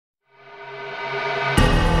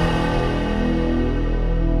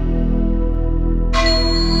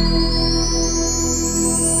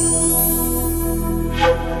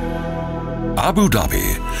Abu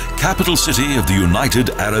Dhabi, capital city of the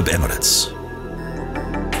United Arab Emirates.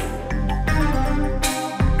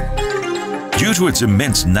 Due to its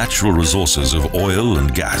immense natural resources of oil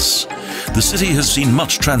and gas, the city has seen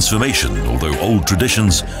much transformation, although old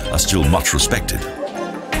traditions are still much respected.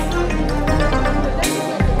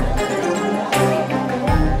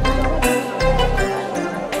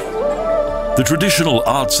 The traditional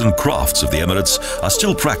arts and crafts of the Emirates are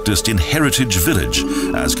still practiced in Heritage Village,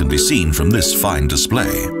 as can be seen from this fine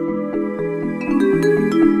display.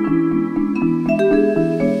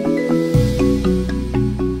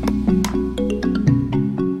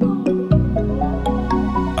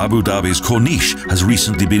 Abu Dhabi's Corniche has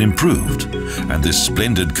recently been improved, and this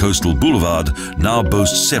splendid coastal boulevard now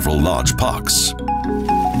boasts several large parks.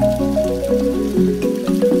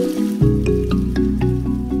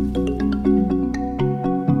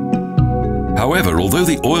 However, although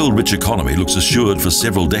the oil-rich economy looks assured for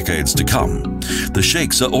several decades to come, the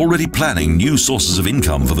sheikhs are already planning new sources of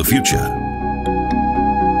income for the future.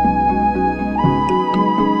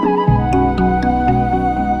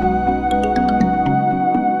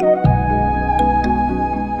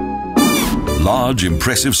 Large,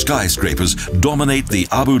 impressive skyscrapers dominate the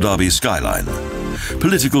Abu Dhabi skyline,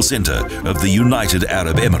 political center of the United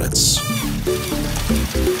Arab Emirates.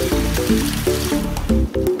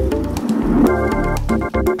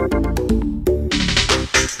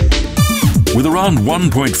 With around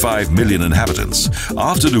 1.5 million inhabitants,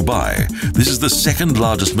 after Dubai, this is the second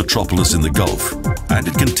largest metropolis in the Gulf, and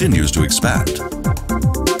it continues to expand.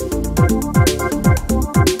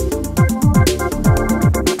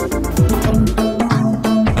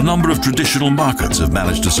 A number of traditional markets have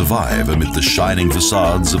managed to survive amid the shining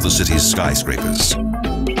facades of the city's skyscrapers.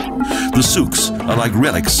 The souks are like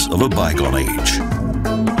relics of a bygone age.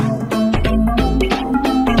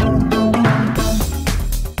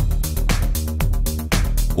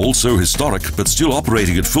 Also historic, but still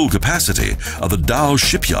operating at full capacity, are the dhow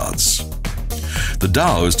shipyards. The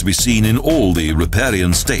dhow is to be seen in all the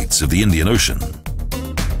riparian states of the Indian Ocean.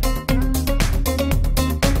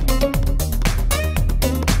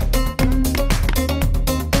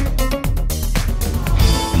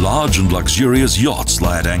 Large and luxurious yachts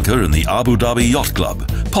lie at anchor in the Abu Dhabi Yacht Club,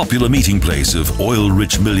 popular meeting place of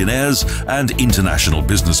oil-rich millionaires and international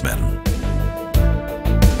businessmen.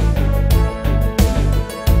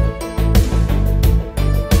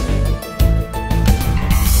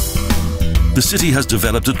 The city has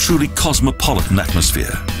developed a truly cosmopolitan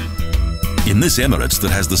atmosphere. In this Emirates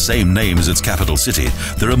that has the same name as its capital city,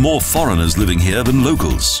 there are more foreigners living here than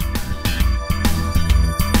locals.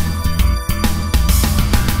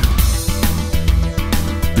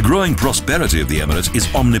 The growing prosperity of the Emirates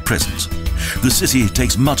is omnipresent. The city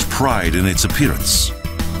takes much pride in its appearance.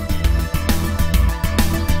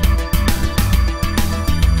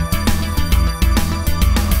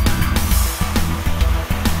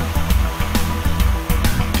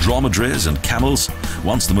 Dromedaries and camels,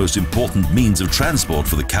 once the most important means of transport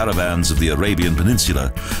for the caravans of the Arabian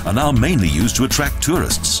Peninsula, are now mainly used to attract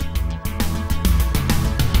tourists.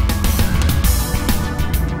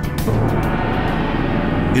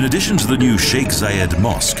 In addition to the new Sheikh Zayed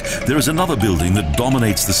Mosque, there is another building that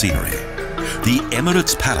dominates the scenery, the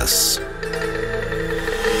Emirates Palace.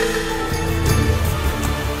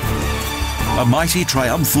 A mighty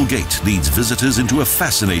triumphal gate leads visitors into a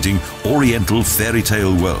fascinating Oriental fairy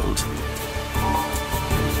tale world.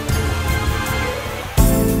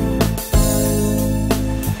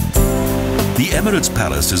 The Emirates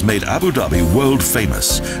Palace has made Abu Dhabi world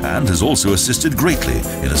famous and has also assisted greatly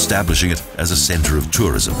in establishing it as a center of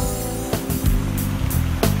tourism.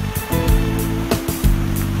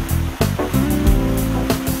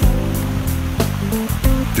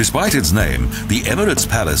 Despite its name, the Emirates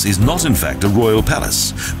Palace is not in fact a royal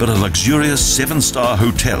palace, but a luxurious seven-star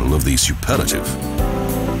hotel of the superlative.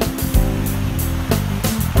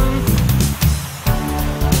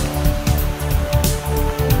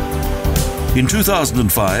 In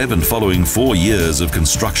 2005, and following 4 years of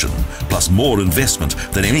construction, plus more investment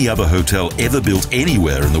than any other hotel ever built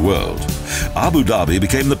anywhere in the world, Abu Dhabi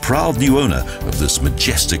became the proud new owner of this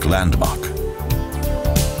majestic landmark.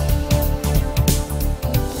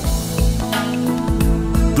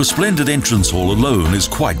 The splendid entrance hall alone is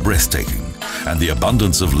quite breathtaking, and the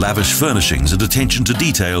abundance of lavish furnishings and attention to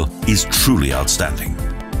detail is truly outstanding.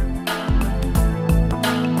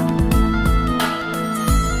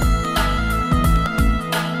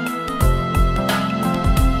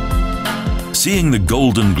 Seeing the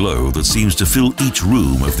golden glow that seems to fill each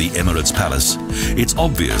room of the Emirates Palace, it's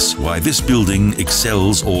obvious why this building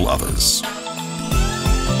excels all others.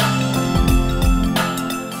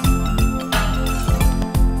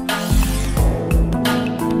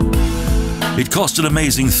 It cost an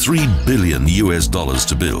amazing $3 billion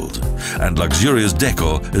to build, and luxurious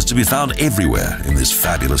decor is to be found everywhere in this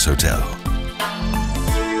fabulous hotel.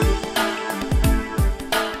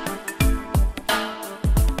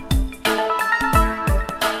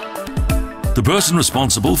 The person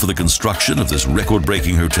responsible for the construction of this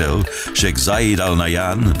record-breaking hotel, Sheikh Zayed Al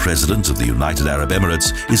Nahyan, President of the United Arab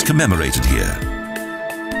Emirates, is commemorated here.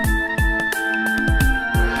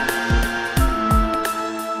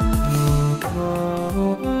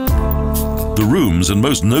 The rooms, and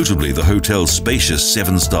most notably the hotel's spacious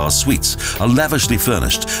 7-star suites, are lavishly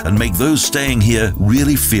furnished and make those staying here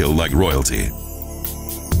really feel like royalty.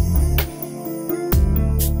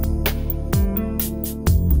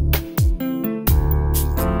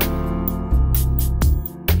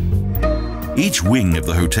 Each wing of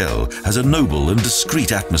the hotel has a noble and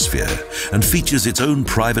discreet atmosphere and features its own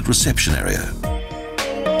private reception area.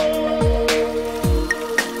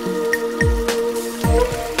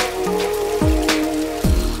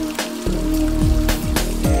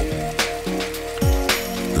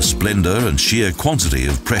 The splendor and sheer quantity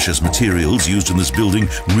of precious materials used in this building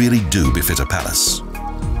really do befit a palace.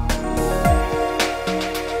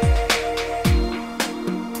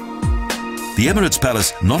 The Emirates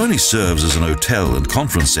Palace not only serves as an hotel and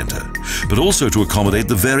conference centre, but also to accommodate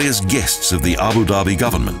the various guests of the Abu Dhabi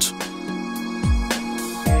government.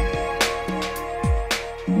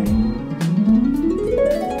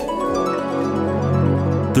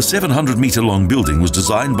 The 700-metre-long building was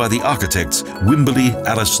designed by the architects Wimberley,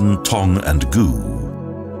 Allison, Tong and Gu.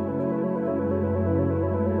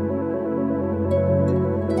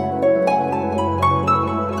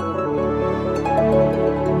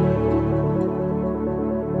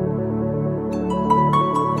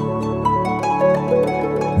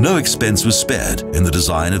 No expense was spared in the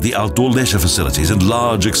design of the outdoor leisure facilities and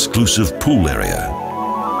large exclusive pool area.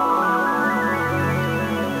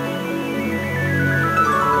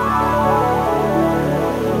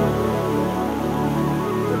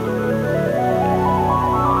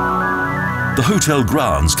 The hotel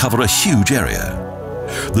grounds cover a huge area.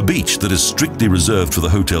 The beach that is strictly reserved for the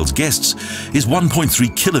hotel's guests is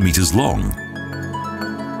 1.3 kilometers long.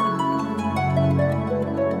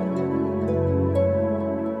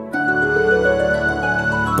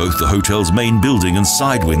 Both the hotel's main building and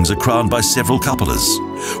side wings are crowned by several cupolas,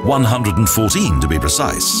 114 to be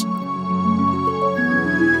precise.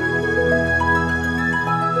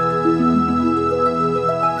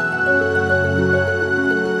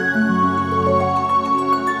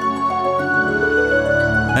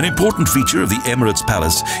 An important feature of the Emirates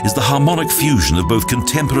Palace is the harmonic fusion of both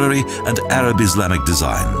contemporary and Arab Islamic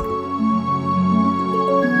design.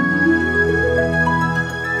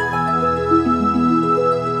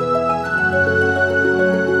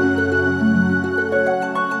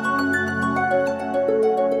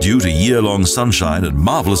 Due to year-long sunshine and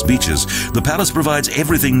marvelous beaches, the palace provides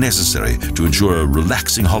everything necessary to ensure a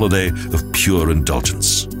relaxing holiday of pure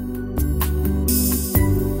indulgence.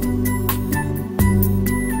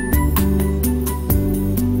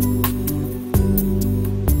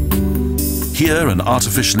 Here, an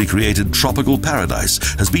artificially created tropical paradise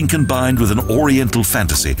has been combined with an Oriental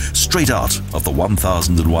fantasy straight out of the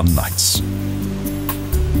 1001 Nights.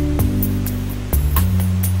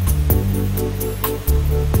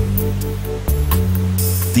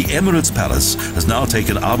 The Emirates Palace has now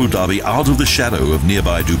taken Abu Dhabi out of the shadow of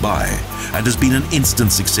nearby Dubai and has been an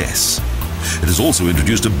instant success. It has also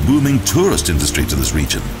introduced a booming tourist industry to this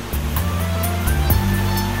region.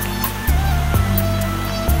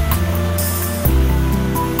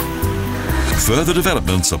 Further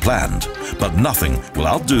developments are planned, but nothing will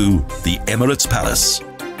outdo the Emirates Palace.